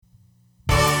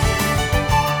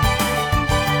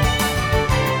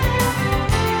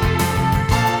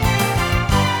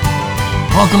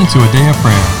Welcome to a day of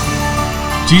prayer.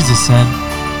 Jesus said,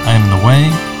 I am the way,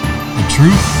 the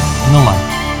truth, and the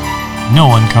life. No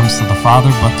one comes to the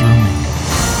Father but through me.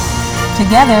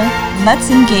 Together, let's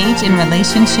engage in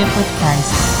relationship with Christ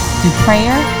through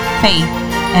prayer, faith,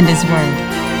 and His Word.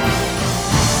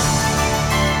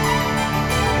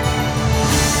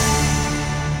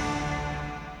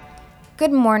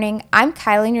 Good morning. I'm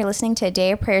Kylie, and you're listening to A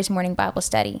Day of Prayer's morning Bible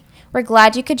study. We're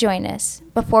glad you could join us.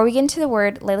 Before we get into the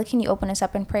Word, Layla, can you open us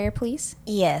up in prayer, please?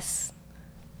 Yes.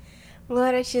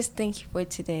 Lord, I just thank you for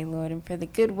today, Lord, and for the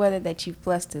good weather that you've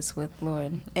blessed us with,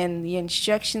 Lord, and the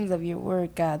instructions of your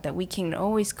word, God, that we can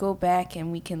always go back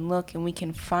and we can look and we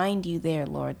can find you there,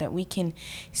 Lord, that we can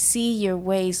see your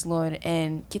ways, Lord,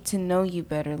 and get to know you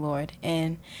better, Lord.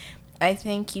 And I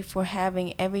thank you for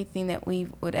having everything that we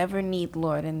would ever need,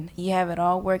 Lord, and you have it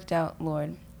all worked out,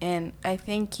 Lord. And I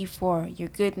thank you for your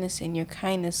goodness and your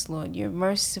kindness, Lord. You're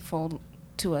merciful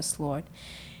to us, Lord.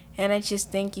 And I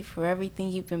just thank you for everything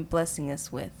you've been blessing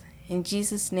us with. In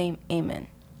Jesus' name, amen.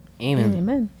 Amen.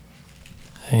 Amen.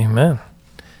 Amen.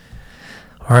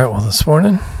 All right, well, this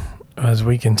morning, as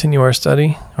we continue our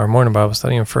study, our morning Bible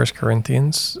study in 1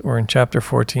 Corinthians, we're in chapter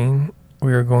 14.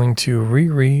 We are going to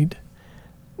reread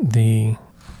the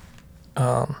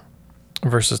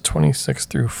verses 26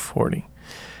 through 40,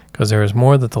 because there is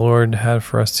more that the Lord had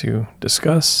for us to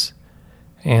discuss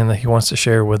and that he wants to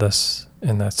share with us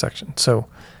in that section. So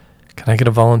can I get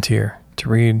a volunteer to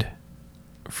read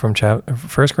from 1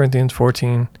 Corinthians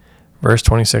 14, verse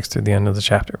 26 through the end of the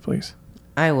chapter, please?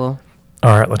 I will.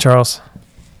 All right, LaCharles.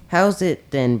 How's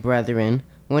it then, brethren?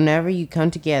 Whenever you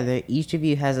come together, each of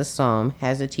you has a psalm,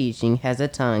 has a teaching, has a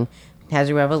tongue, has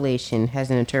a revelation,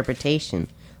 has an interpretation.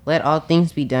 Let all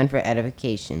things be done for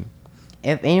edification.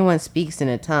 If anyone speaks in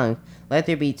a tongue, let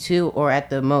there be two or at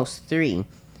the most three,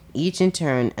 each in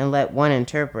turn, and let one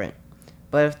interpret.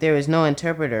 But if there is no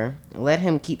interpreter, let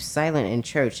him keep silent in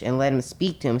church, and let him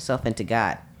speak to himself and to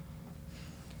God.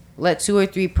 Let 2 or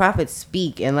 3 prophets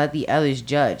speak, and let the others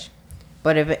judge.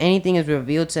 But if anything is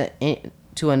revealed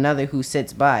to another who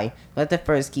sits by, let the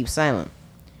first keep silent.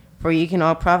 For you can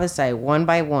all prophesy one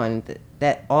by one,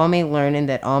 that all may learn and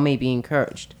that all may be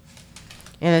encouraged.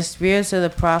 And the spirits of the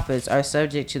prophets are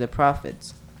subject to the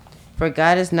prophets. For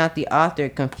God is not the author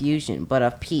of confusion, but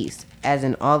of peace, as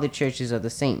in all the churches of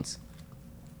the saints.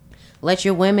 Let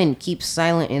your women keep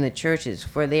silent in the churches,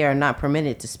 for they are not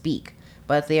permitted to speak,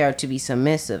 but they are to be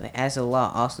submissive, as the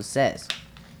law also says.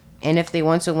 And if they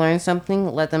want to learn something,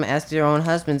 let them ask their own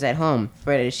husbands at home,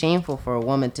 for it is shameful for a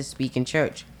woman to speak in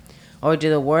church. Or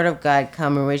did the word of God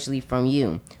come originally from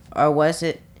you? Or was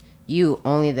it you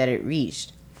only that it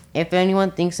reached? If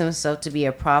anyone thinks himself to be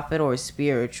a prophet or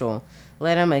spiritual,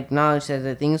 let him acknowledge that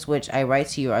the things which I write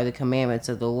to you are the commandments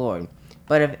of the Lord.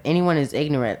 But if anyone is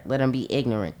ignorant, let him be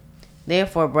ignorant.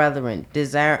 Therefore, brethren,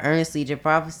 desire earnestly to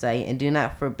prophesy, and do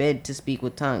not forbid to speak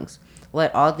with tongues.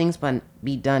 Let all things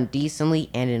be done decently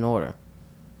and in order.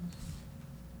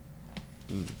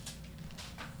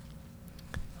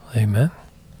 Amen.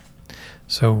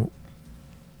 So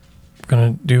we're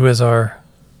going to do as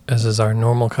is our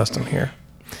normal custom here.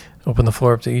 Open the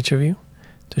floor up to each of you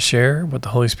to share what the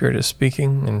Holy Spirit is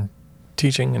speaking and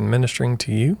teaching and ministering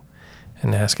to you,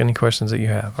 and ask any questions that you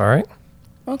have. All right?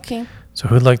 Okay. So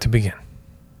who'd like to begin?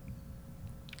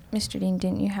 Mr. Dean,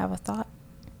 didn't you have a thought?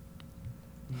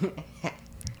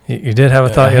 You did have a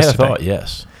thought I had yesterday. a thought,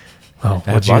 yes. Well, I would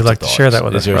have you lots like of to share that thoughts.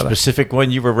 with us, Is there brother? a specific one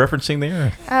you were referencing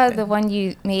there? The one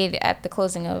you made at the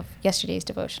closing of yesterday's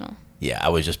devotional. Yeah, I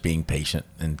was just being patient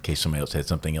in case somebody else had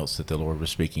something else that the Lord was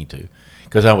speaking to,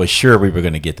 because I was sure we were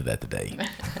going to get to that today.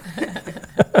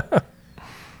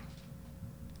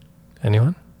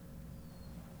 Anyone?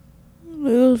 It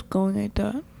was going like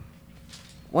that.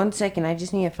 1 second, I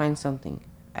just need to find something.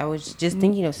 I was just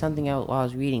thinking of something while I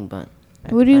was reading, but...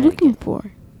 What are you looking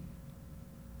for?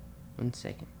 1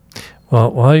 second. Well,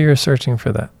 while you're searching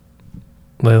for that,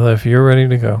 Layla, if you're ready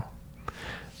to go.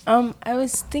 I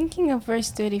was thinking of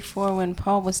verse 34 when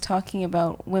Paul was talking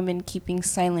about women keeping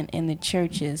silent in the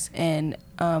churches, and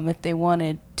if they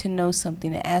wanted to know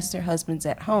something, to ask their husbands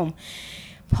at home.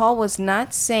 Paul was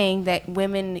not saying that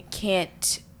women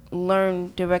can't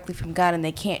learn directly from God and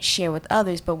they can't share with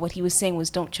others, but what he was saying was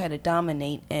don't try to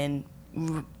dominate and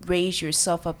raise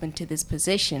yourself up into this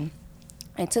position.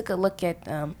 I took a look at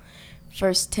 1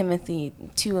 Timothy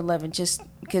 2:11 just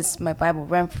because my Bible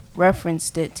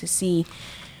referenced it to see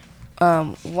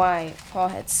why Paul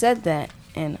had said that,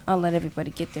 and I'll let everybody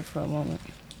get there for a moment.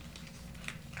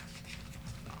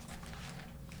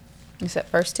 You said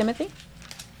 1 Timothy?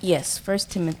 Yes, 1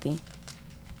 Timothy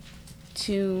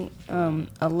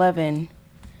 2:11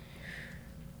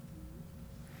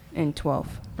 in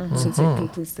 12, since it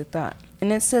completes the thought.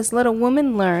 And it says, let a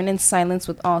woman learn in silence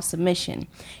with all submission.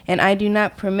 And I do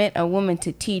not permit a woman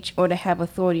to teach or to have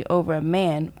authority over a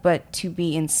man, but to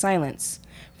be in silence.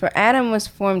 For Adam was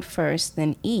formed first,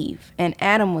 then Eve. And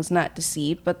Adam was not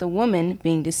deceived, but the woman,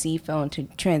 being deceived, fell into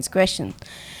transgression.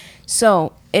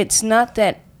 So it's not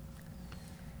that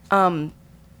women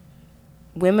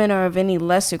are of any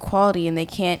lesser quality and they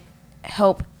can't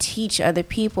help teach other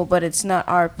people, but it's not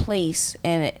our place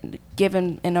and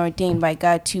given and ordained by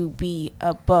God to be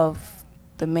above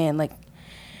the man. Like,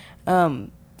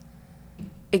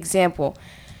 example,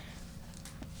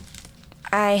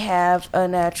 I have a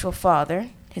natural father.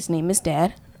 His name is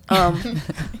Dad.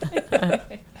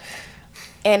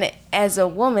 And as a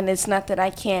woman, it's not that I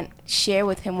can't share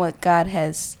with him what God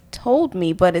has told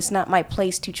me, but it's not my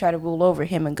place to try to rule over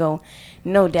him and go,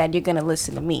 no, Dad, you're going to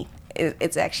listen to me.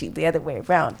 It's actually the other way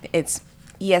around. It's,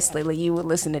 yes, Layla, you will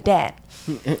listen to Dad.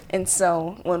 And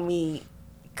so when we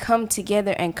come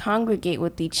together and congregate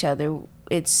with each other,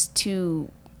 it's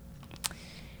to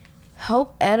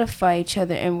help edify each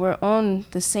other, and we're on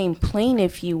the same plane,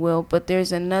 if you will, but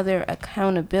there's another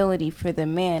accountability for the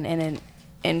man,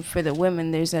 and for the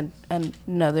women, there's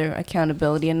another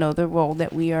accountability, another role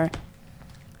that we are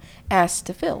asked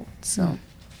to fill. So.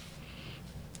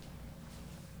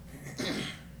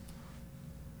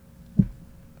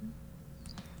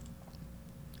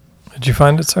 Did you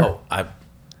find it, sir? Oh,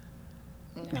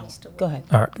 Go ahead.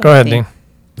 All right. Go ahead, Dean.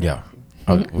 yeah.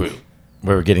 We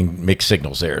were getting mixed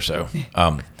signals there. So,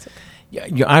 I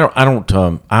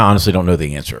honestly don't know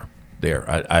the answer there.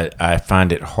 I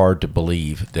find it hard to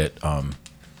believe that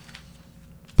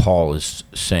Paul is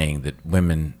saying that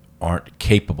women aren't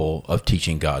capable of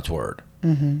teaching God's word.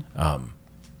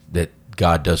 That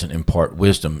God doesn't impart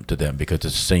wisdom to them because it's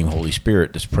the same Holy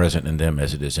Spirit that's present in them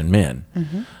as it is in men.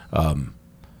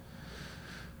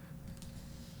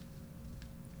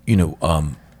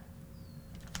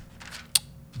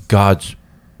 God's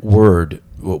word,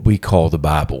 what we call the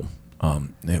Bible,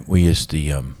 that we as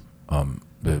the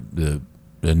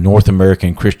North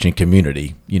American Christian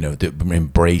community, that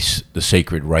embrace the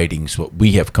sacred writings, what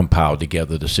we have compiled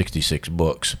together, the 66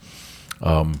 books.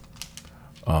 The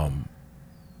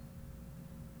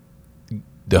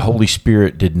Holy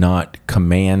Spirit did not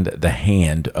command the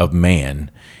hand of man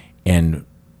and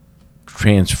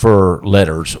transfer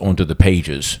letters onto the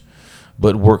pages,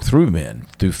 but work through men,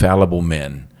 through fallible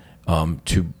men,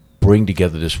 to bring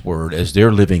together this word as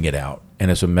they're living it out and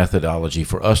as a methodology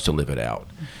for us to live it out.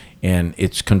 And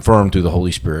it's confirmed through the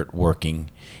Holy Spirit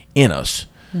working in us.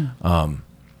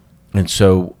 And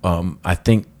so I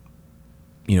think,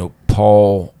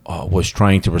 Paul was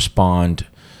trying to respond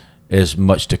as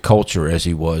much to culture as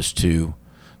he was to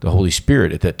the Holy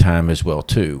Spirit at that time as well,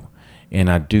 too. And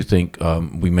I do think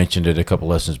we mentioned it a couple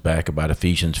lessons back about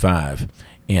Ephesians 5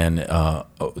 and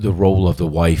the role of the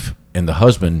wife and the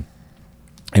husband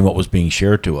and what was being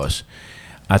shared to us.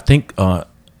 I think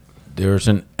there's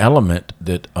an element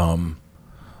that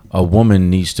a woman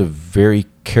needs to very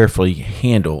carefully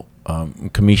handle.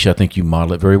 Kamisha, I think you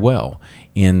model it very well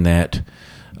in that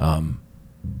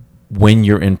when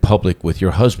you're in public with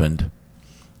your husband,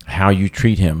 how you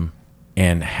treat him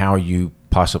and how you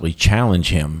possibly challenge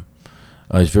him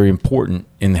is very important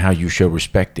in how you show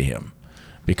respect to him,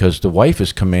 because the wife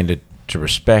is commanded to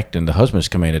respect and the husband is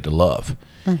commanded to love.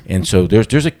 And so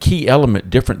there's a key element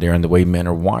different there in the way men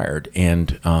are wired.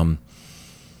 And a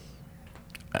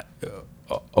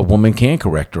woman can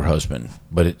correct her husband,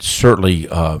 but it certainly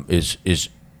is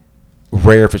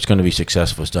rare if it's going to be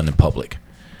successful. It's done in public.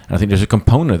 And I think there's a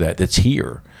component of that that's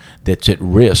here, that's at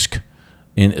risk,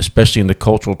 especially in the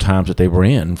cultural times that they were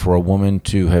in, for a woman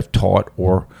to have taught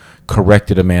or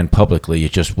corrected a man publicly.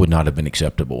 It just would not have been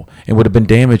acceptable and would have been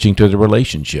damaging to the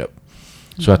relationship.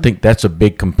 So I think that's a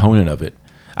big component of it.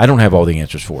 I don't have all the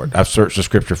answers for it. I've searched the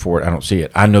scripture for it. I don't see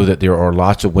it. I know that there are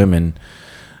lots of women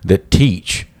that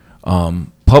teach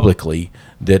publicly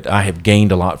that I have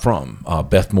gained a lot from.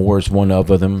 Beth Moore is one of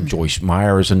them. Joyce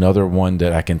Meyer is another one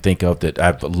that I can think of that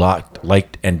I've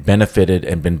liked and benefited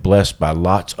and been blessed by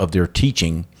lots of their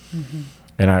teaching.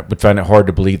 And I would find it hard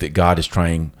to believe that God is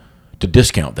trying to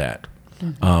discount that.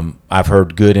 I've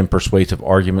heard good and persuasive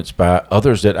arguments by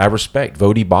others that I respect.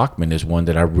 Vodi Bachman is one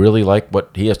that I really like what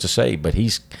he has to say, but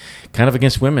he's kind of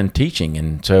against women teaching,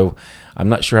 and so I'm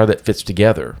not sure how that fits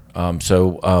together. That's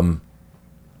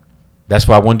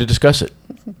why I wanted to discuss it.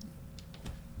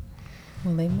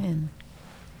 Well, amen.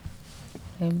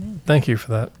 Amen. Thank you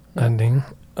for that ending.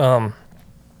 Well,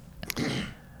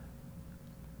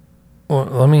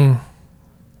 we're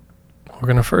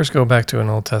going to first go back to an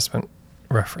Old Testament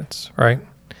reference, right?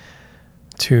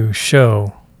 To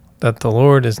show that the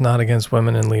Lord is not against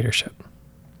women in leadership.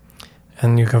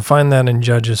 And you can find that in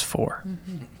Judges 4.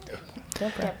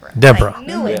 Deborah. I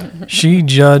knew it. She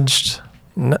judged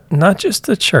not just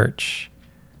the church.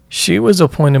 She was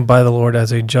appointed by the Lord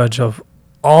as a judge of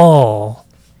all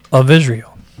of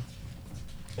Israel.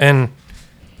 And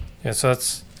yeah, so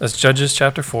that's Judges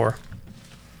chapter 4.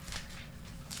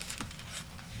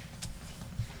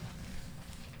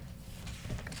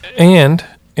 And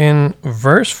in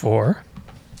verse 4,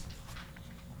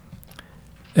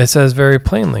 it says very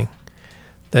plainly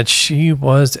that she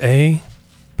was a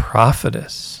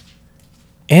prophetess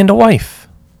and a wife.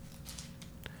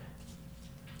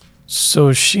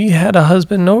 So she had a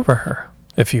husband over her,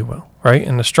 if you will, right?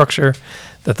 In the structure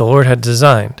that the Lord had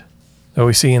designed that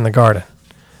we see in the garden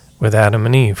with Adam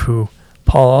and Eve, who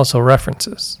Paul also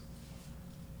references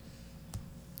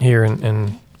here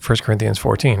in 1 Corinthians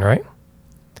 14, right?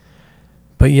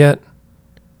 But yet,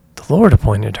 the Lord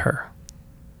appointed her.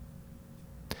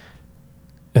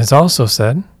 It's also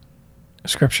said,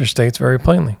 Scripture states very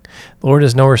plainly, the Lord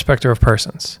is no respecter of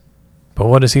persons. But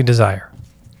what does he desire?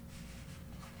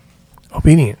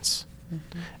 Obedience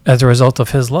as a result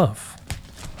of his love.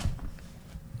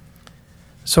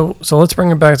 So let's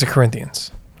bring it back to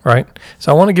Corinthians, right?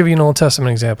 So I want to give you an Old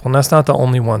Testament example, and that's not the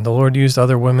only one. The Lord used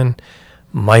other women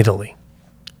mightily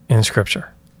in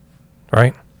Scripture,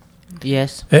 right?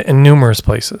 Yes. In numerous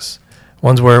places.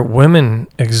 Ones where women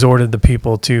exhorted the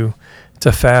people to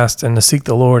fast and to seek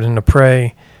the Lord and to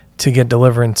pray to get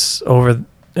deliverance over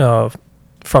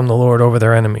from the Lord over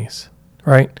their enemies,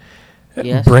 right?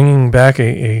 Yes. Bringing back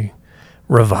a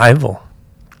revival,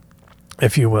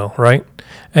 if you will, right?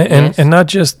 Yes. And not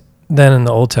just then in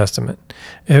the Old Testament.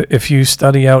 If you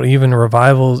study out even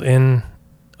revivals in,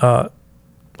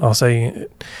 I'll say,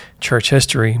 church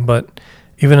history, but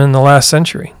even in the last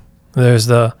century, there's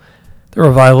the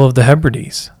revival of the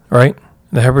Hebrides, right?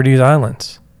 The Hebrides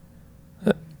Islands.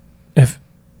 If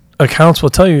accounts will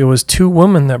tell you, it was 2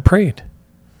 women that prayed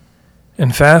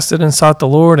and fasted and sought the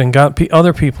Lord and got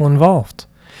other people involved.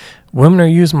 Women are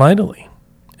used mightily.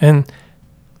 And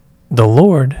the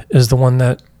Lord is the one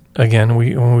that, again,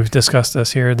 when we've discussed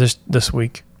this here this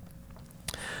week,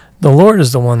 the Lord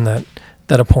is the one that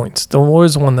appoints. The Lord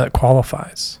is the one that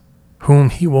qualifies, whom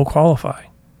he will qualify.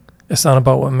 It's not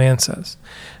about what man says.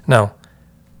 Now,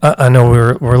 I know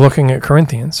we're looking at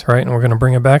Corinthians, right? And we're going to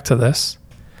bring it back to this.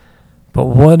 But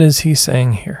what is he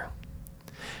saying here?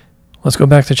 Let's go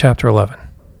back to chapter 11.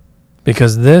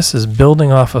 Because this is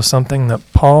building off of something that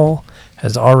Paul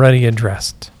has already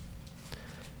addressed.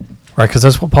 Right? Because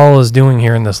that's what Paul is doing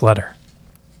here in this letter.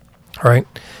 All right?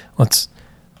 Let's,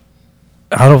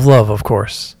 out of love, of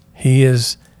course, he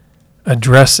is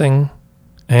addressing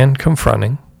and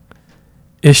confronting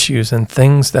issues and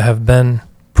things that have been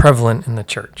prevalent in the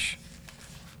church.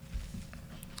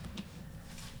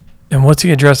 And what's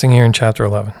he addressing here in chapter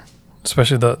 11?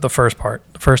 Especially the first part,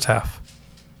 the first half.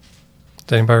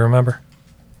 Does anybody remember?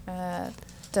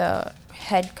 The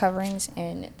head coverings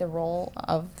and the role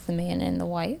of the man and the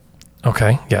wife.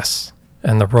 Okay, yes.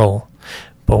 And the role.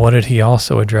 But what did he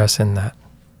also address in that?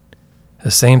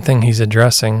 The same thing he's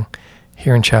addressing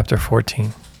here in chapter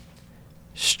 14.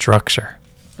 Structure.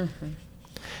 Mm-hmm.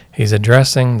 He's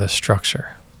addressing the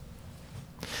structure.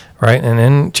 Right? And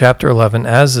in chapter 11,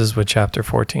 as is with chapter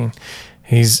 14,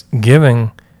 he's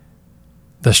giving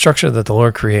the structure that the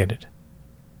Lord created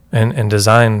and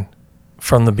designed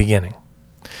from the beginning.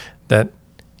 That,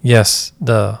 yes,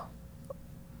 the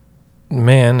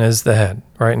man is the head,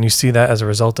 right? And you see that as a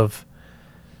result of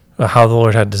how the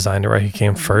Lord had designed it, right? He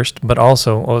came first, but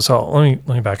also, so let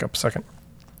me back up a second.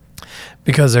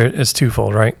 Because it's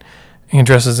twofold, right? He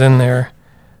addresses in there,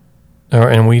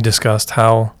 and we discussed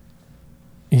how,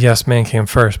 yes, man came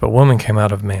first, but woman came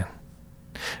out of man.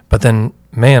 But then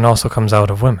man also comes out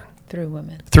of women. Through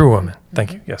women. Through women.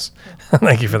 Thank you. Yes.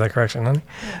 Thank you for that correction, honey.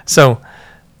 So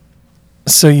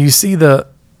you see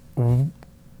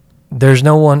there's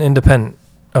no one independent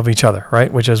of each other,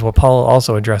 right? Which is what Paul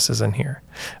also addresses in here.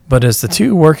 But it's the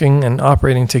two working and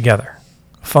operating together,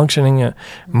 functioning,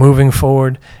 moving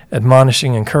forward,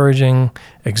 admonishing, encouraging,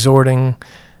 exhorting,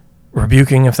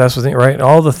 rebuking, if that's what they, right?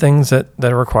 All the things that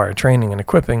are required, training and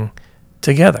equipping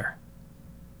together,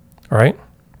 right?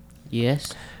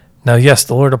 Yes. Now, yes,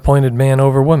 the Lord appointed man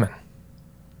over women.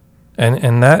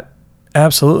 And that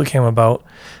absolutely came about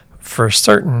for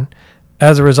certain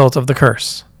as a result of the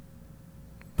curse.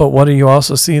 But what do you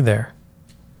also see there?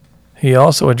 He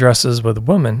also addresses with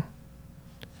women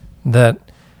that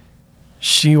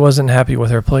she wasn't happy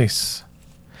with her place,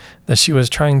 that she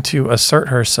was trying to assert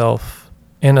herself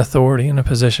in authority, in a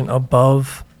position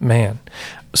above man.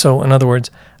 So, in other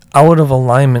words, out of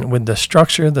alignment with the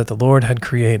structure that the Lord had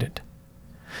created,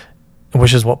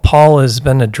 which is what Paul has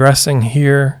been addressing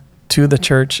here to the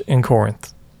church in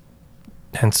Corinth,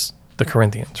 hence the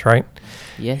Corinthians, right?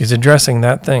 Yes. He's addressing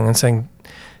that thing and saying,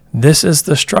 this is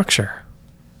the structure.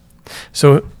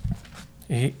 So,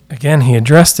 he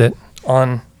addressed it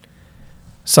on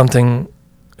something,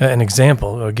 an example,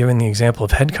 or giving the example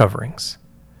of head coverings,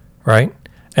 right?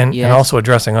 And also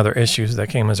addressing other issues that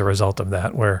came as a result of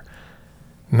that, where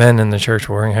men in the church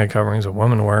were wearing head coverings, but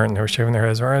women weren't, and they were shaving their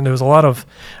heads. And there was a lot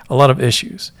of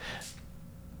issues.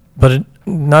 But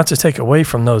not to take away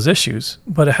from those issues,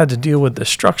 but it had to deal with the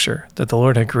structure that the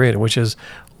Lord had created, which is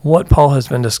what Paul has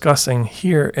been discussing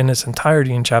here in its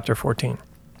entirety in chapter 14.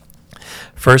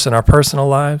 First, in our personal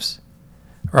lives,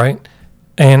 right?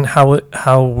 And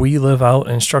how we live out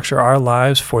and structure our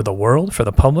lives for the world, for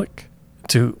the public,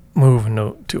 to move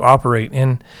and to operate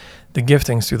in the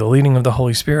giftings through the leading of the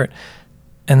Holy Spirit.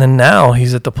 And then now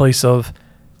he's at the place of,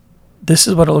 this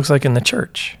is what it looks like in the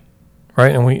church,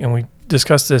 right? And we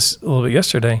discussed this a little bit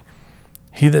yesterday.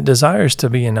 He that desires to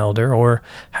be an elder or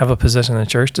have a position in the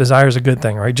church desires a good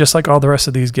thing, right? Just like all the rest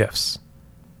of these gifts.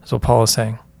 That's what Paul is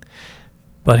saying.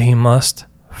 But he must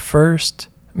first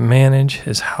manage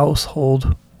his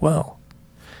household well.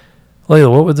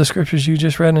 Layla, what were the scriptures you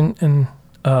just read in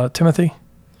Timothy?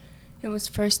 It was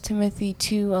 1 Timothy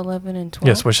 2:11 and 12.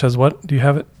 Yes, which says what? Do you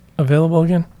have it available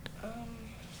again? I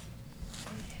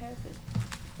have it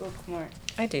bookmarked.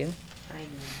 I do.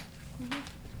 It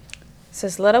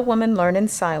says, let a woman learn in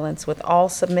silence with all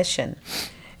submission.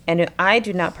 And I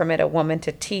do not permit a woman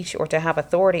to teach or to have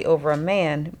authority over a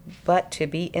man, but to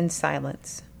be in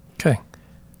silence. Okay.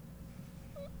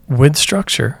 With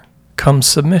structure comes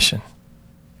submission,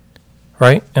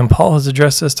 right? And Paul has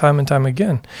addressed this time and time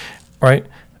again, right?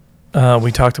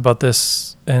 We talked about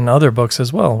this in other books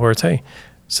as well, where it's, hey,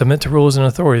 submit to rules and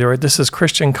authority, right? This is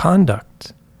Christian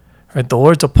conduct, right? The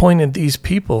Lord's appointed these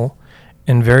people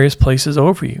in various places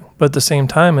over you, but at the same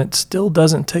time, it still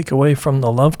doesn't take away from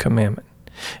the love commandment.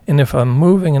 And if I'm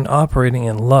moving and operating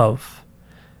in love,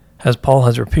 as Paul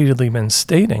has repeatedly been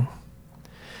stating,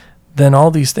 then all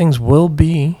these things will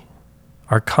be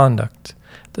our conduct.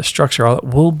 The structure, all that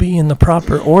will be in the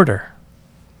proper order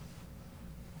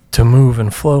to move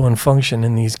and flow and function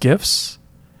in these gifts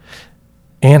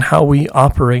and how we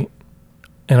operate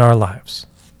in our lives.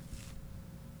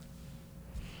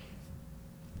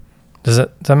 Does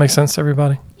that make sense to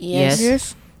everybody?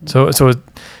 Yes. So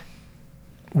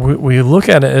we look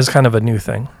at it as kind of a new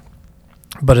thing,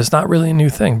 but it's not really a new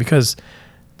thing because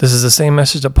this is the same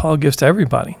message that Paul gives to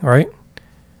everybody, right?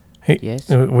 Yes.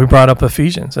 We brought up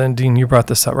Ephesians, and Dean, you brought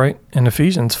this up, right? In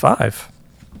Ephesians 5.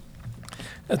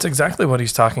 That's exactly what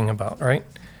he's talking about, right?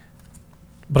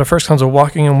 But it first comes with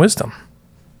walking in wisdom.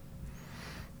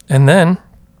 And then,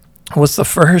 what's the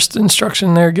first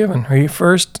instruction they're given?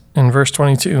 First, in verse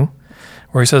 22,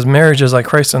 where he says marriage is like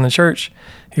Christ and the church,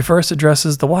 he first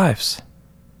addresses the wives.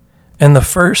 And the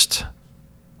first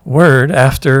word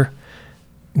after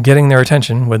getting their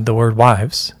attention with the word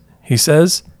wives, he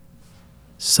says,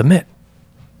 submit.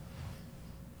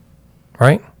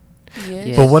 Right?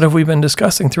 Yes. But what have we been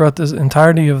discussing throughout this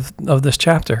entirety of this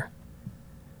chapter?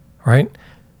 Right?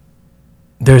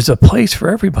 There's a place for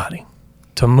everybody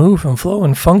to move and flow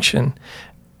and function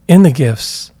in the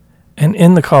gifts and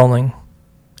in the calling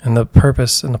and the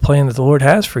purpose and the plan that the Lord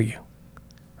has for you.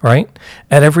 Right?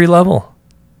 At every level.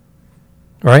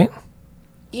 Right?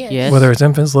 Yes. Whether it's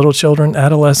infants, little children,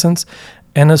 adolescents,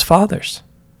 and as fathers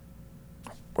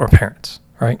or parents,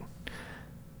 right?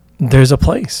 There's a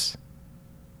place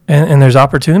and there's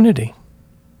opportunity.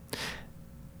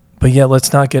 But yet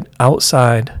let's not get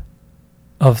outside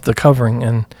of the covering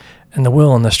and the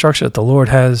will and the structure that the Lord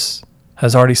has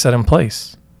already set in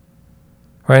place,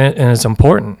 right? And it's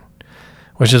important,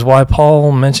 which is why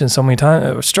Paul mentioned so many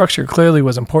times, structure clearly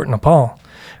was important to Paul.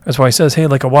 That's why he says, hey,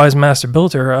 like a wise master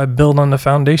builder, I build on the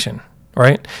foundation,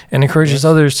 right? And encourages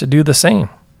others to do the same.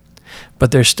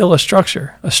 But there's still a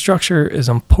structure. A structure is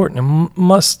important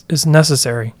and is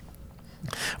necessary.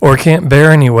 Or it can't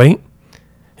bear any weight.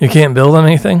 You can't build on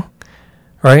anything,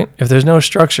 right? If there's no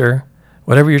structure,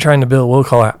 whatever you're trying to build will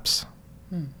collapse.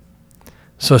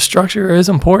 So structure is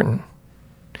important.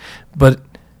 But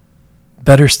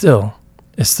better still,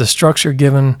 it's the structure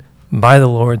given by the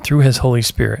Lord through his Holy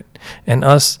Spirit, and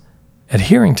us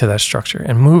adhering to that structure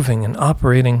and moving and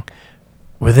operating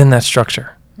within that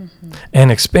structure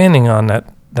and expanding on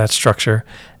that structure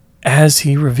as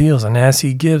he reveals and as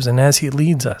he gives and as he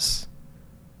leads us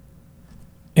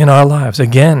in our lives,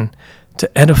 again,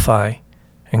 to edify,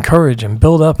 encourage, and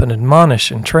build up and admonish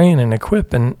and train and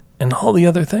equip and all the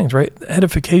other things, right? The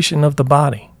edification of the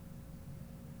body.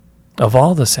 of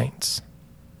all the saints,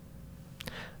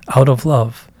 out of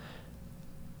love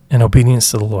and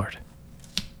obedience to the Lord.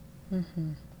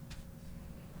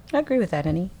 I agree with that,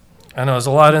 Annie. I know there's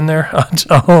a lot in there.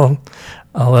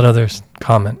 I'll let others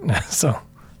comment. So,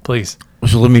 please.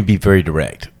 So let me be very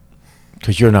direct,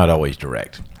 because you're not always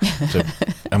direct. So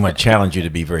I'm going to challenge you to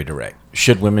be very direct.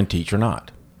 Should women teach or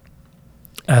not?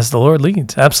 As the Lord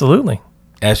leads, absolutely.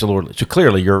 As the Lord leads. So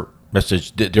clearly your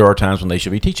message, there are times when they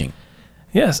should be teaching.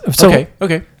 Yes. So,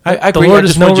 okay. I agree. Lord I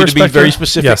just is no want you to be respecter- very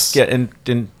specific Yes.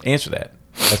 and answer that.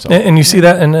 That's all. And you see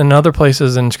that in other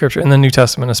places in Scripture, in the New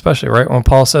Testament especially, right? When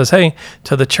Paul says, hey,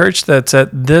 to the church that's at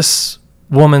this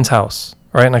woman's house,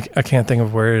 right? And I can't think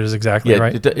of where it is exactly,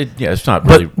 right? It's not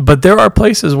really. But there are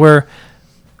places where,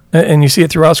 and you see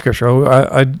it throughout Scripture.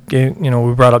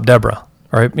 We brought up Deborah,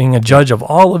 right? Being a judge of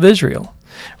all of Israel,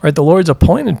 right? The Lord's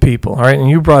appointed people, right? And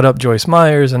you brought up Joyce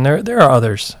Myers, and there are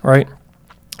others, right?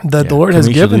 That the Lord has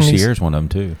given Lucier these. is one of them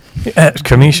too.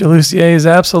 Kamisha Lucier is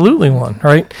absolutely one,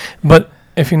 right? But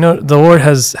if you know, the Lord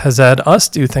has had us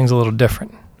do things a little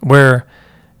different, where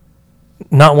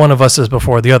not one of us is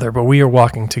before the other, but we are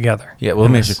walking together. Yeah, well,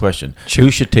 let me ask you a question.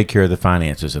 Who should take care of the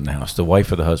finances in the house, the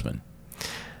wife or the husband?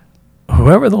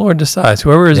 Whoever the Lord decides,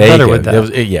 whoever is There you better go. with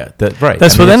that. Right.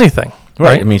 That's with anything,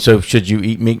 Right. I mean, so should you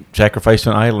eat meat sacrificed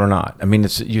to an idol or not? I mean,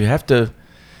 you have to.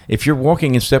 If you're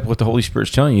walking in step with what the Holy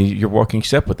Spirit's telling you, you're walking in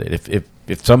step with it.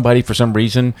 If somebody, for some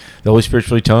reason, the Holy Spirit's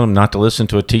really telling them not to listen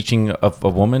to a teaching of a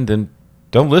woman, then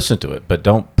don't listen to it. But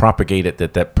don't propagate it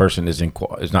that person is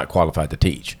not qualified to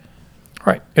teach.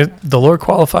 Right. The Lord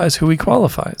qualifies who he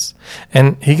qualifies.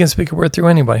 And he can speak a word through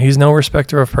anybody. He's no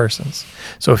respecter of persons.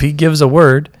 So if he gives a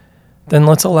word, then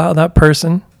let's allow that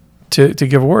person to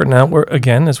give a word. Now,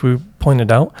 again, as we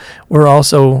pointed out, we're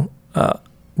also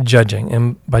judging.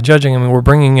 And by judging, I mean we're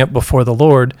bringing it before the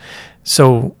Lord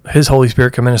so his Holy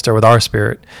Spirit can minister with our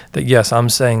spirit that, yes, I'm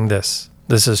saying this.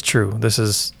 This is true. This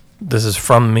is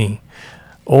from me.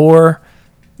 Or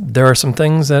there are some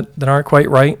things that aren't quite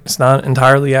right. It's not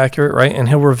entirely accurate, right? And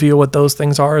he'll reveal what those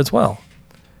things are as well,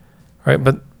 right?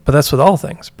 But that's with all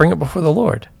things. Bring it before the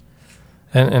Lord.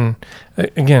 And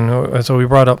again, so we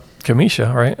brought up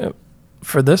Kamisha, right?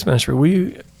 For this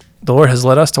ministry, the Lord has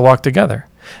led us to walk together,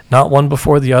 not one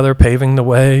before the other, paving the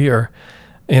way or,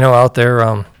 out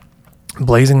there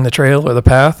blazing the trail or the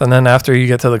path. And then after you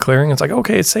get to the clearing, it's like,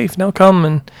 okay, it's safe. Now come.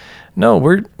 And no,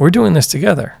 we're doing this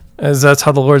together, as that's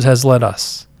how the Lord has led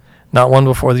us. Not one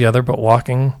before the other, but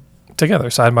walking together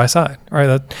side by side,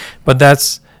 right? But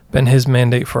that's been his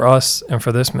mandate for us and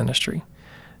for this ministry.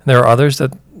 There are others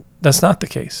that's not the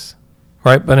case,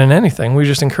 right? But in anything, we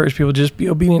just encourage people to just be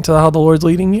obedient to how the Lord's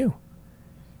leading you.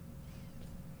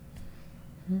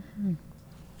 Mm-hmm.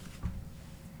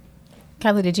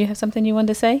 Kylie, did you have something you wanted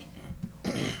to say?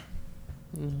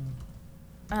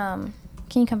 Can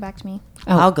you come back to me?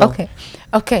 Oh, I'll go.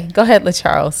 Okay. Go ahead,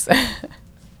 LaCharles.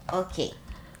 Okay.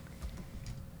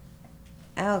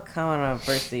 I'll comment on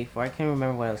verse 34. I can't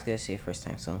remember what I was going to say first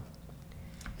time, so.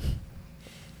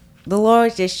 The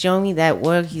Lord just showed me that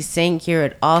what he's saying here,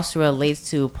 it also relates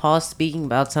to Paul speaking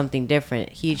about something different.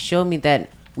 He showed me that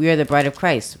we are the bride of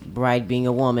Christ, bride being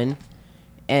a woman,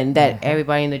 and that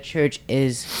everybody in the church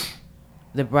is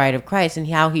the bride of Christ, and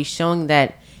how he's showing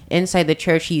that inside the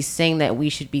church, he's saying that we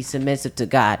should be submissive to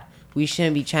God. We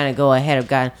shouldn't be trying to go ahead of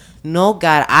God. No,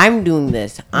 God, I'm doing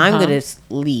this. I'm going to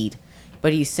lead.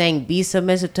 But he's saying be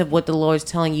submissive to what the Lord's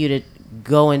telling you to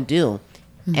go and do.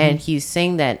 Mm-hmm. And he's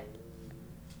saying that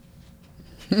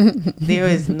there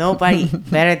is nobody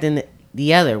better than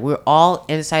the other. We're all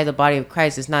inside the body of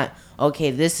Christ. It's not,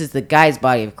 okay, this is the guy's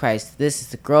body of Christ. This is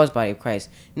the girl's body of Christ.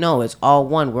 No, it's all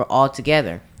one. We're all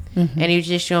together. Mm-hmm. And he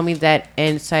just showed me that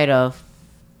inside of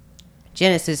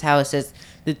Genesis, how it says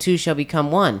the two shall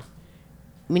become one.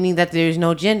 Meaning that there's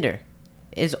no gender.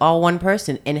 It's all one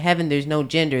person. In heaven, there's no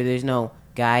gender. There's no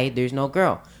guy. There's no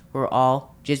girl. We're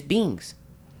all just beings.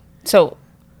 So,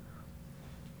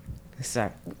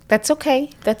 sorry. That's okay.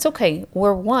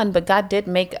 We're one, but God did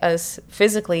make us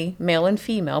physically male and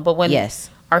female. But when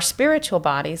our spiritual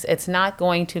bodies, it's not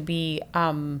going to be,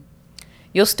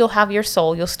 you'll still have your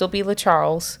soul. You'll still be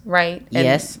LaCharles, right? And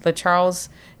yes. LaCharles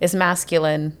is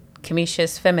masculine. Kamisha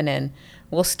is feminine.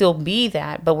 We'll still be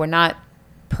that, but we're not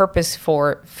purpose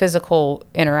for physical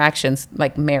interactions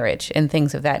like marriage and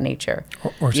things of that nature.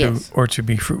 Or to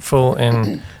be fruitful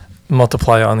and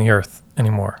multiply on the earth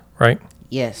anymore, right?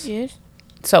 Yes.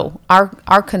 So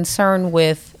our concern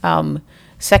with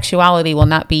sexuality will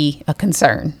not be a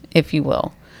concern, if you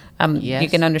will. You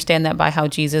can understand that by how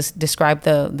Jesus described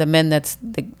the men.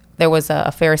 There was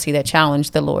a Pharisee that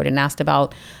challenged the Lord and asked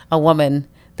about a woman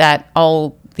that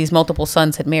all these multiple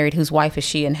sons had married, whose wife is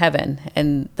she in heaven?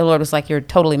 And the Lord was like, you're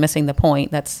totally missing the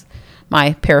point. That's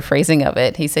my paraphrasing of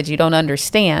it. He said, you don't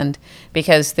understand,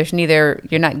 because you're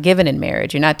not given in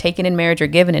marriage. You're not taken in marriage or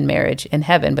given in marriage in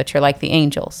heaven, but you're like the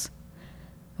angels.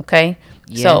 Okay?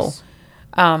 Yes. So,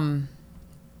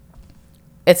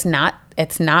 it's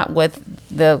not with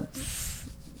the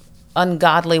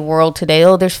ungodly world today.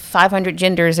 Oh, there's 500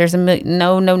 genders. There's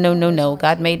no.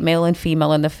 God made male and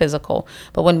female in the physical.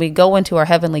 But when we go into our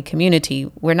heavenly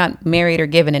community, we're not married or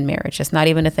given in marriage. It's not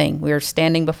even a thing. We're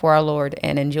standing before our Lord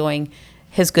and enjoying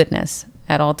his goodness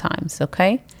at all times.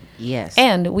 Okay? Yes.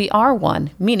 And we are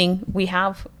one, meaning we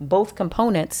have both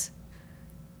components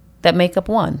that make up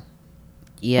one.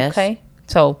 Yes. Okay?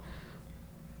 So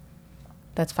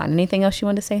that's fine. Anything else you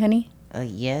want to say, honey?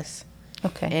 Yes.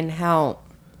 Okay. And how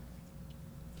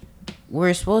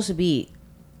we're supposed to be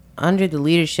under the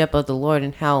leadership of the Lord,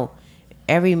 and how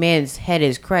every man's head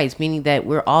is Christ, meaning that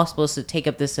we're all supposed to take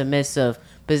up the submissive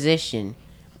position.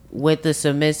 With the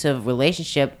submissive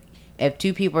relationship, if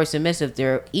two people are submissive,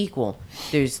 they're equal.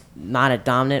 There's not a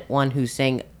dominant one who's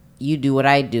saying, you do what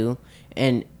I do,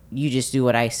 and you just do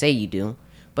what I say you do.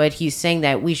 But he's saying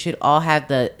that we should all have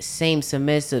the same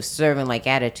submissive, servant-like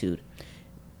attitude.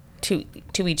 To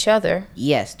each other.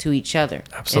 Yes, to each other.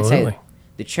 Absolutely. Inside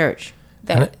the church.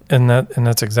 And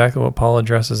that's exactly what Paul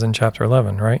addresses in chapter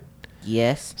 11, right?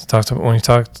 Yes. He talks about, when he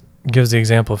gives the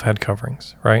example of head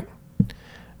coverings, right?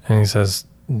 And he says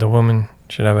the woman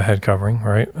should have a head covering,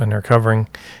 right? And her covering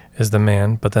is the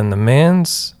man, but then the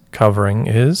man's covering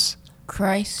is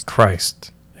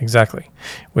Christ. Exactly.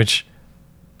 Which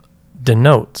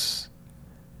denotes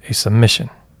a submission,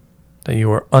 that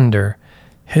you are under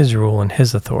his rule and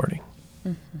his authority,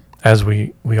 as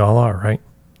we all are, right?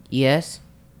 Yes.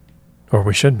 Or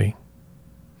we should be.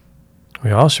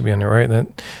 We all should be under, right?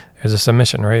 That there's a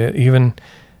submission, right? Even,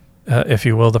 if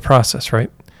you will, the process,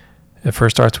 right? It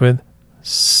first starts with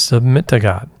submit to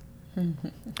God,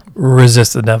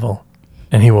 resist the devil,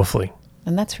 and he will flee.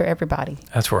 And that's for everybody.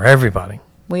 That's for everybody.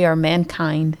 We are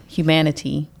mankind,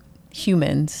 humanity,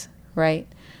 humans, right?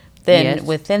 Then Yes.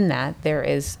 within that, there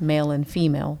is male and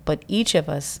female. But each of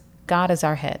us, God is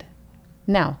our head.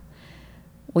 Now,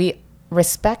 we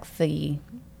respect the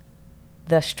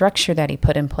structure that he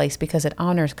put in place because it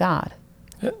honors God.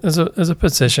 As a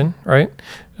position, right?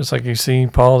 Just like you see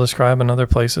Paul describe in other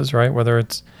places, right? Whether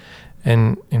it's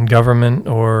in government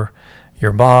or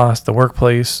your boss, the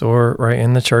workplace, or right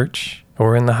in the church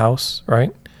or in the house,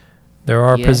 right? There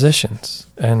are Yes. positions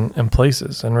and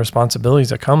places and responsibilities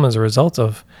that come as a result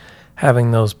of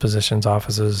having those positions,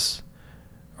 offices,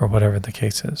 or whatever the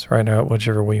case is, right?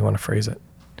 Whichever way you want to phrase it.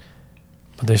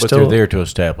 But They're there to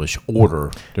establish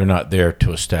order. They're not there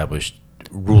to establish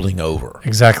ruling over.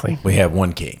 Exactly. We have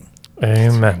one king.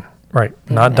 Amen. Right.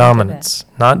 Amen Not to dominance.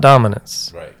 Not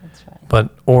dominance. Right. That's right. But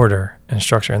order and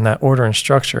structure. And that order and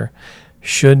structure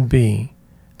should be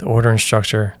the order and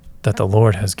structure that the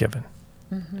Lord has given.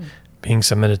 Being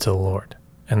submitted to the Lord.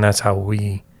 And that's how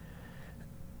we,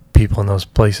 people in those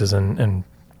places and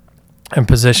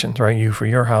positions, right? You for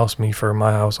your house, me for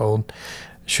my household,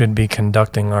 should be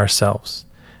conducting ourselves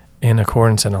in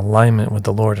accordance and alignment with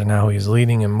the Lord and how he's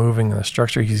leading and moving and the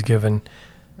structure he's given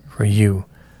for you,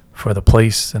 for the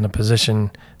place and the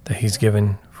position that he's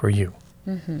given for you.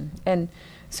 And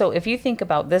so if you think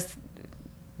about this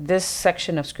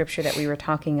section of scripture that we were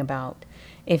talking about,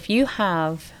 if you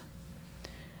have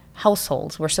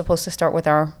households, we're supposed to start with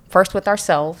first with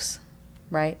ourselves,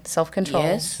 right? Self-control.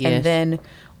 Yes. And Yes. then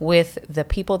with the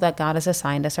people that God has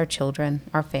assigned us, our children,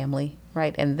 our family,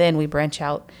 right? And then we branch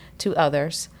out to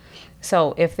others.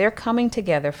 So if they're coming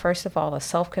together, first of all, a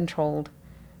self-controlled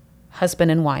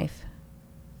husband and wife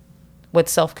with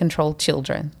self-controlled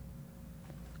children,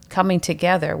 coming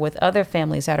together with other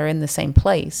families that are in the same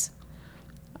place,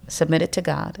 submitted to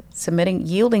God,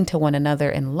 yielding to one another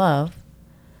in love,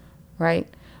 right?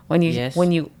 When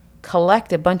you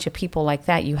collect a bunch of people like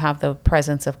that, you have the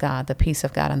presence of God, the peace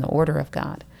of God, and the order of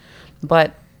God.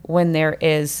 But when there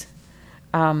is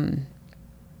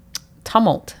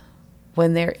tumult,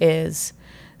 when there is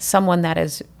someone that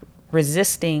is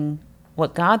resisting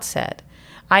what God said,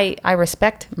 I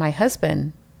respect my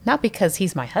husband, not because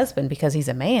he's my husband, because he's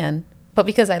a man, but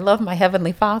because I love my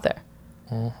Heavenly Father.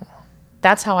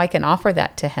 That's how I can offer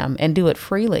that to him and do it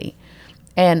freely.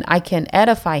 And I can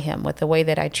edify him with the way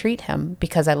that I treat him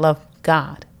because I love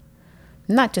God.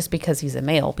 Not just because he's a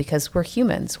male, because we're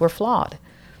humans, we're flawed.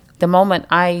 The moment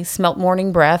I smelt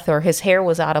morning breath or his hair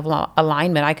was out of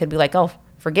alignment, I could be like, oh,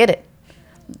 forget it.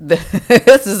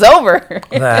 This is over.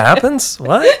 That happens?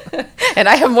 What? And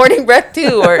I have morning breath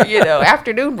too, or,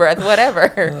 afternoon breath,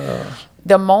 whatever.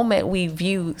 the moment we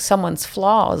view someone's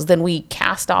flaws, then we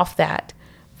cast off that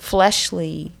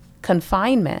fleshly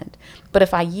confinement. But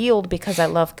if I yield because I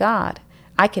love God,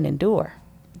 I can endure.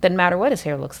 Doesn't matter what his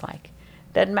hair looks like.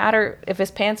 Doesn't matter if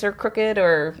his pants are crooked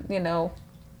or,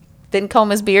 didn't comb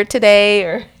his beard today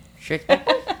or... Shirts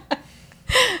backwards?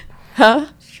 Huh?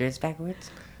 Shirts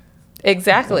backwards?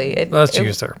 Exactly. Let's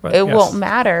use her. But It yes. won't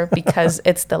matter because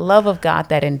it's the love of God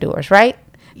that endures, right?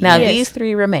 Now, Yes. these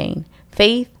three remain: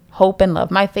 faith, hope, and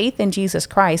love. My faith in Jesus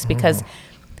Christ, because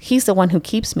he's the one who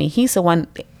keeps me. He's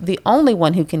the only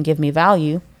one who can give me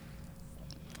value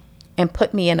and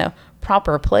put me in a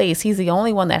proper place. He's the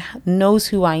only one that knows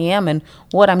who I am and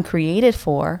what I'm created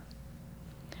for.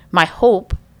 My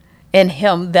hope in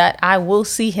him that I will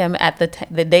see him at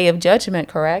the day of judgment,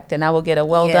 correct? And I will get a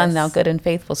well done, Yes. thou good and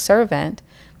faithful servant,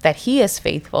 that he is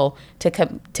faithful to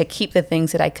keep the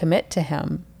things that I commit to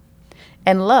him.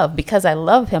 And love, because I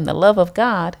love him, the love of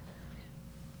God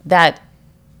that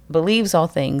believes all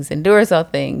things, endures all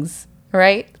things,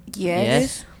 right?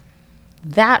 Yes.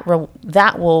 That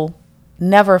will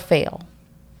never fail.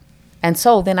 And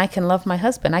so then I can love my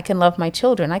husband, I can love my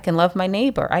children, I can love my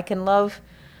neighbor, I can love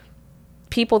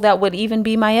people that would even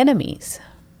be my enemies,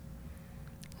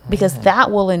 because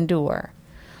that will endure.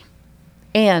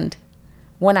 And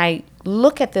when I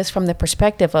look at this from the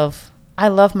perspective of, I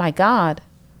love my God,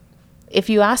 if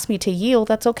you ask me to yield,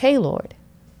 that's okay, Lord,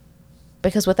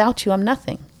 because without you, I'm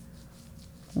nothing.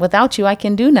 Without you, I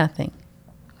can do nothing.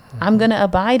 I'm going to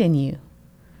abide in you.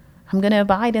 I'm going to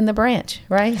abide in the branch,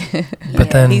 right?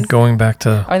 But then going back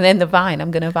to... Or then the vine.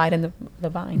 I'm going to abide in the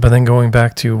vine. But then going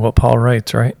back to what Paul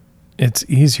writes, right? It's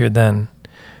easier then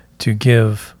to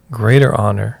give greater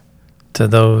honor to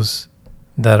those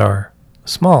that are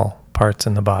small parts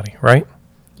in the body, right?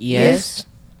 Yes.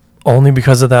 Only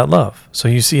because of that love. So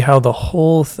you see how the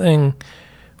whole thing,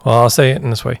 well, I'll say it in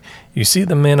this way. You see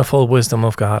the manifold wisdom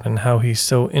of God and how he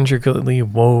so intricately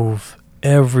wove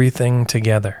everything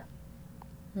together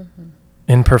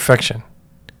in perfection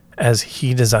as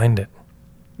he designed it.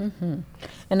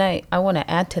 And I want to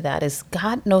add to that is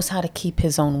God knows how to keep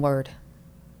his own word.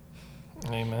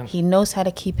 Amen. He knows how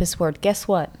to keep his word. Guess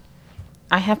what?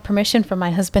 I have permission from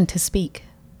my husband to speak,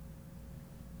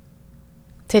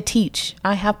 to teach.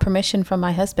 I have permission from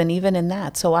my husband even in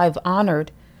that. So I've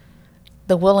honored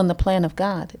the will and the plan of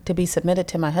God to be submitted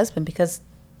to my husband, because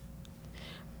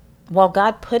while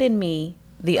God put in me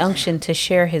the unction to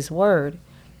share his word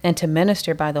and to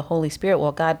minister by the Holy Spirit,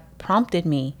 while God prompted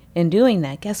me in doing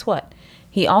that, guess what?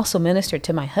 He also ministered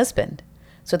to my husband,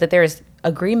 so that there is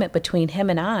agreement between him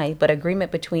and I, but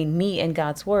agreement between me and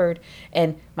God's word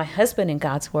and my husband and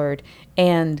God's word.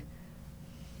 And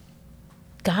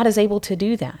God is able to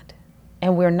do that.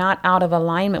 And we're not out of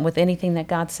alignment with anything that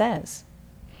God says.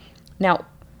 Now,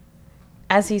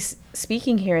 as he's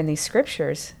speaking here in these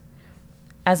scriptures,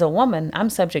 as a woman, I'm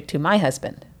subject to my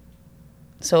husband.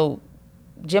 So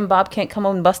Jim Bob can't come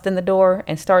home and bust in the door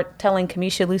and start telling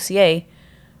Kamisha Lucier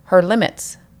her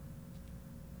limits.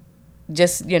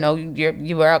 Just,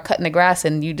 you were out cutting the grass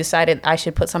and you decided I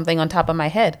should put something on top of my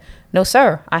head. No,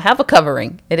 sir, I have a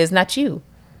covering. It is not you.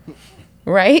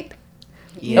 Right?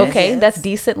 Yes. Okay, that's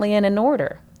decently and in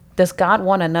order. Does God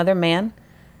want another man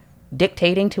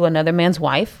dictating to another man's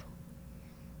wife?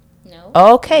 No.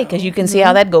 Okay, because you can see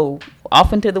how that go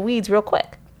off into the weeds real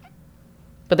quick.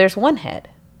 But there's one head.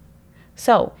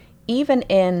 So even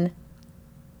in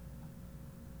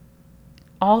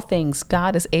all things,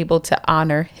 God is able to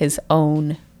honor his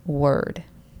own word.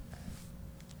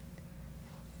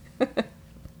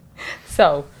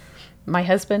 So my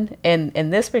husband,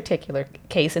 in this particular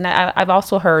case, and I've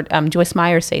also heard Joyce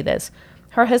Meyer say this,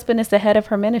 her husband is the head of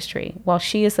her ministry, while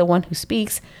she is the one who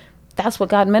speaks. That's what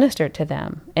God ministered to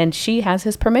them, and she has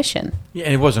his permission. Yeah,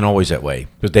 and it wasn't always that way,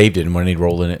 because Dave didn't want any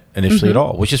role in it initially at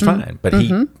all, which is fine. But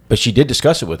but she did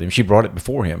discuss it with him. She brought it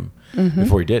before him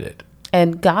before he did it.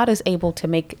 And God is able to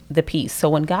make the peace. So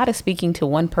when God is speaking to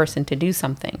one person to do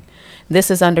something,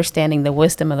 this is understanding the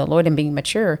wisdom of the Lord and being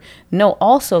mature. Know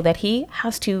also that he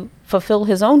has to fulfill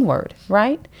his own word,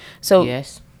 right? So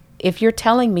Yes. if you're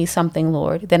telling me something,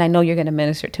 Lord, then I know you're going to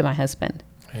minister to my husband.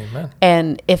 Amen.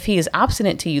 And if he is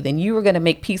obstinate to you, then you are going to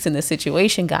make peace in this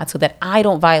situation, God, so that I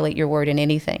don't violate your word in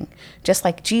anything. Just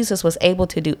like Jesus was able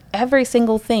to do every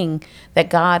single thing that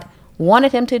God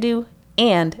wanted him to do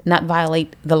and not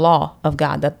violate the law of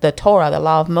God, the Torah, the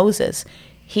law of Moses.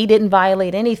 He didn't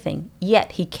violate anything,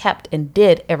 yet he kept and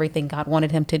did everything God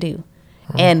wanted him to do.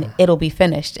 And it'll be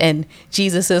finished. And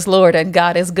Jesus is Lord and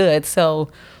God is good. So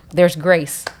there's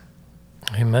grace.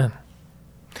 Amen.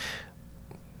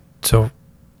 So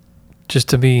just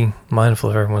to be mindful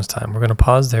of everyone's time, we're going to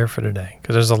pause there for today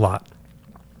because there's a lot.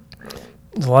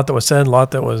 there's a lot that was said, a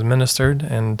lot that was ministered,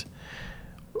 and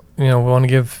we want to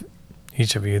give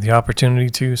each of you the opportunity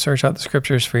to search out the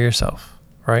scriptures for yourself,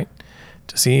 right?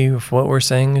 To see if what we're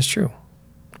saying is true,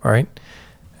 right?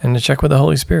 And to check with the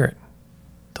Holy Spirit,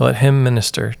 to let Him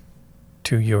minister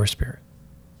to your spirit.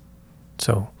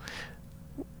 So,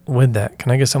 with that,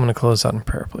 can I get someone to close out in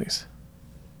prayer, please?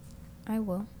 I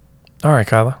will. All right,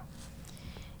 Kyla.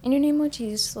 In your name, Lord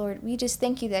Jesus, Lord, we just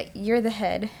thank you that you're the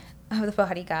head of the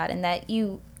body, God, and that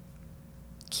you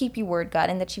keep your word, God,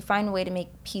 and that you find a way to make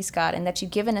peace, God, and that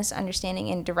you've given us understanding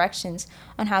and directions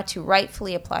on how to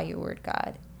rightfully apply your word,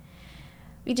 God.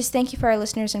 We just thank you for our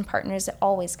listeners and partners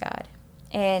always, God,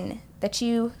 and that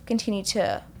you continue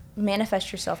to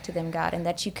manifest yourself to them, God, and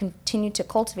that you continue to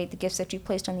cultivate the gifts that you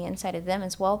placed on the inside of them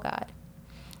as well, God,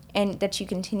 and that you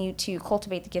continue to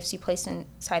cultivate the gifts you placed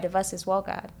inside of us as well,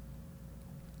 God.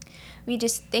 We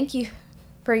just thank you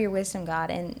for your wisdom,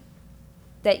 God, and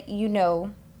that you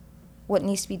know what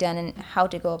needs to be done and how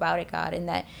to go about it, God, and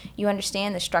that you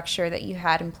understand the structure that you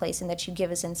had in place and that you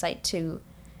give us insight to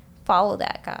follow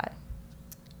that, God.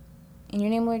 In your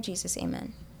name, Lord Jesus,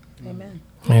 amen. Amen.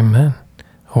 Amen.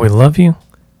 Well, we love you.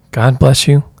 God bless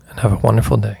you, and have a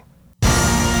wonderful day.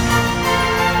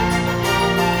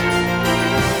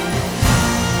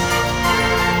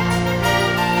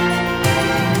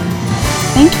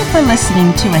 Thank you for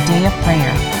listening to A Day of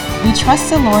Prayer. We trust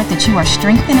the Lord that you are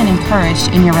strengthened and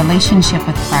encouraged in your relationship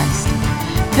with Christ.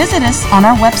 Visit us on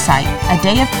our website,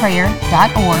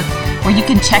 adayofprayer.org, where you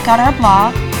can check out our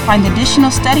blog, find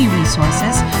additional study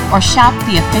resources, or shop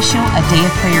the official A Day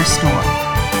of Prayer store.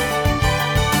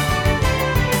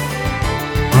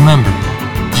 Remember,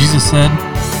 Jesus said,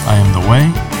 I am the way,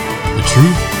 the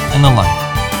truth, and the life.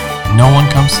 No one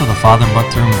comes to the Father but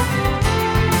through me.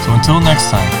 So until next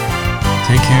time,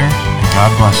 take care and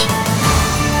God bless you.